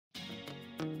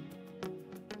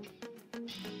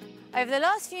Over the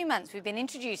last few months, we've been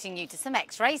introducing you to some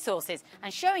ex-racehorses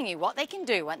and showing you what they can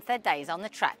do once their days on the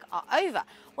track are over.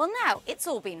 Well, now it's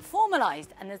all been formalised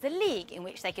and there's a league in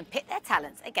which they can pit their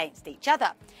talents against each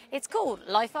other. It's called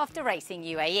Life After Racing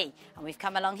UAE, and we've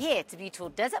come along here to beautiful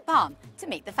Desert Palm to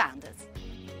meet the founders.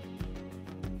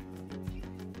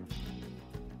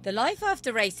 The Life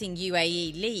After Racing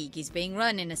UAE League is being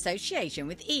run in association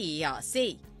with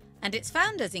EERC, and its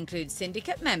founders include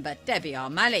syndicate member Debbie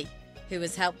Armaly, who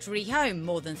has helped rehome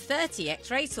more than 30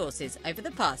 ex-racehorses over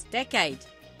the past decade.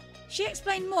 She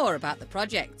explained more about the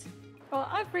project. Well,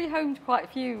 I've rehomed quite a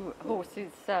few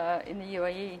horses in the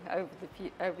UAE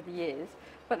over the years,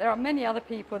 but there are many other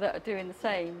people that are doing the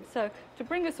same. So to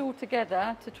bring us all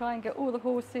together, to try and get all the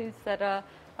horses that are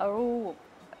all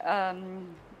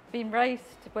being raced,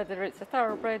 whether it's a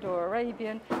thoroughbred or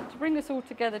Arabian, to bring us all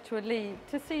together to a league,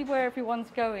 to see where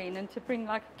everyone's going and to bring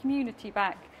like a community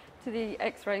back to the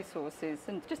ex-racehorses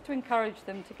and just to encourage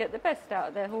them to get the best out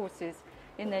of their horses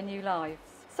in their new lives.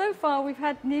 So far we've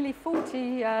had nearly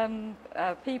 40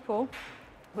 people.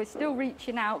 We're still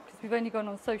reaching out because we've only gone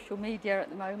on social media at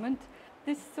the moment.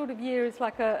 This sort of year is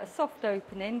like a soft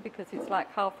opening because it's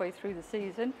like halfway through the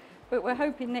season, but we're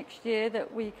hoping next year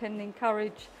that we can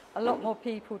encourage a lot more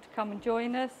people to come and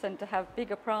join us and to have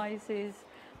bigger prizes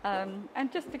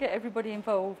and just to get everybody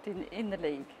involved in the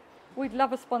league. We'd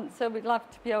love a sponsor, we'd love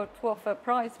to be able to offer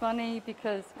prize money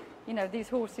because, you know, these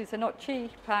horses are not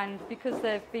cheap, and because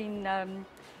they've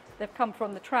come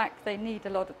from the track, they need a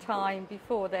lot of time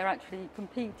before they're actually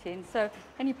competing. So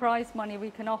any prize money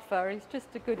we can offer is just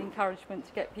a good encouragement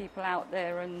to get people out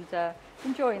there and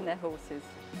enjoying their horses.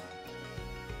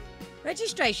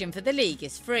 Registration for the league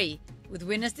is free, with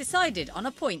winners decided on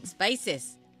a points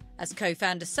basis, as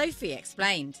co-founder Sophie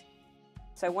explained.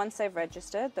 So once they've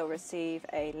registered, they'll receive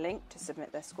a link to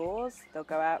submit their scores. They'll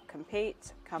go out,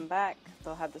 compete, come back,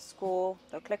 they'll have the score,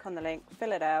 they'll click on the link,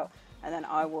 fill it out, and then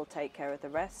I will take care of the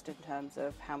rest in terms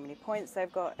of how many points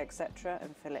they've got, etc.,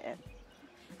 and fill it in.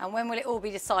 And when will it all be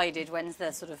decided? When's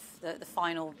the sort of the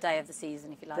final day of the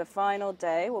season, if you like? The final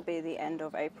day will be the end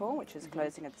of April, which is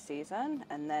closing of the season,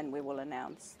 and then we will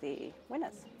announce the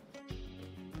winners.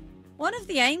 One of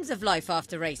the aims of Life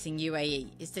After Racing UAE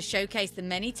is to showcase the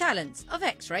many talents of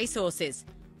ex-racehorses,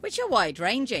 which are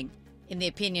wide-ranging, in the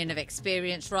opinion of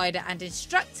experienced rider and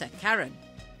instructor Karen.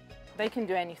 They can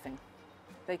do anything.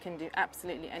 They can do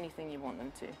absolutely anything you want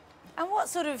them to. And what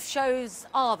sort of shows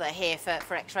are there here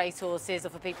for ex-racehorses or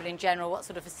for people in general? What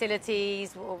sort of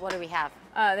facilities? What do we have?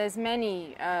 There's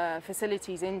many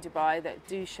facilities in Dubai that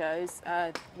do shows.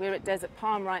 We're at Desert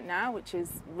Palm right now, which is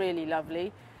really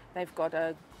lovely. They've got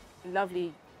a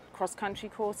lovely cross-country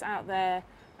course out there,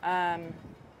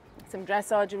 some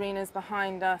dressage arenas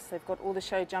behind us. They've got all the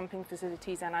show jumping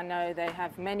facilities, and I know they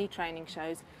have many training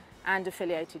shows and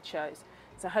affiliated shows.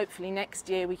 So hopefully next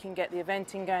year we can get the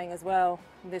eventing going as well.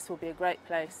 This will be a great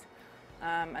place,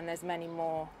 and there's many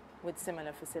more with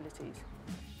similar facilities.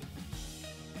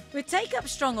 With take-up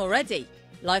strong already,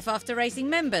 Life After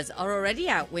Racing members are already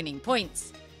out winning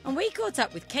points. And we caught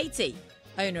up with Katie,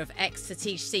 owner of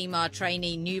ex-Satish Seamar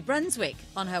trainee New Brunswick,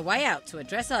 on her way out to a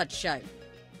dressage show.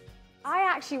 I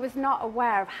actually was not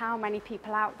aware of how many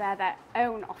people out there that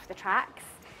own off the tracks,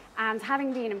 and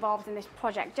having been involved in this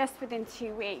project just within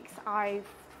 2 weeks, I've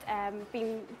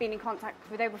been in contact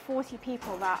with over 40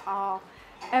 people that are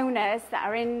owners that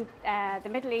are in the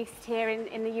Middle East here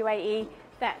in the UAE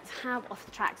that have off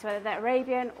the tracks, whether they're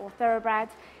Arabian or thoroughbred.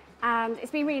 And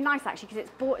it's been really nice actually because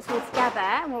it's brought us all together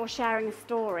and we're all sharing a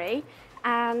story.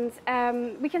 And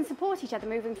we can support each other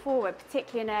moving forward,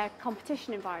 particularly in a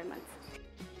competition environment.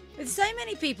 With so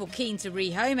many people keen to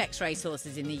rehome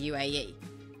ex-racehorses in the UAE,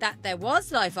 that there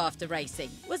was life after racing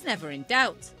was never in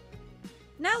doubt.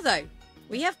 Now though,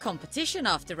 we have competition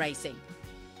after racing,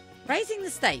 raising the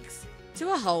stakes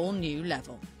to a whole new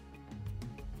level.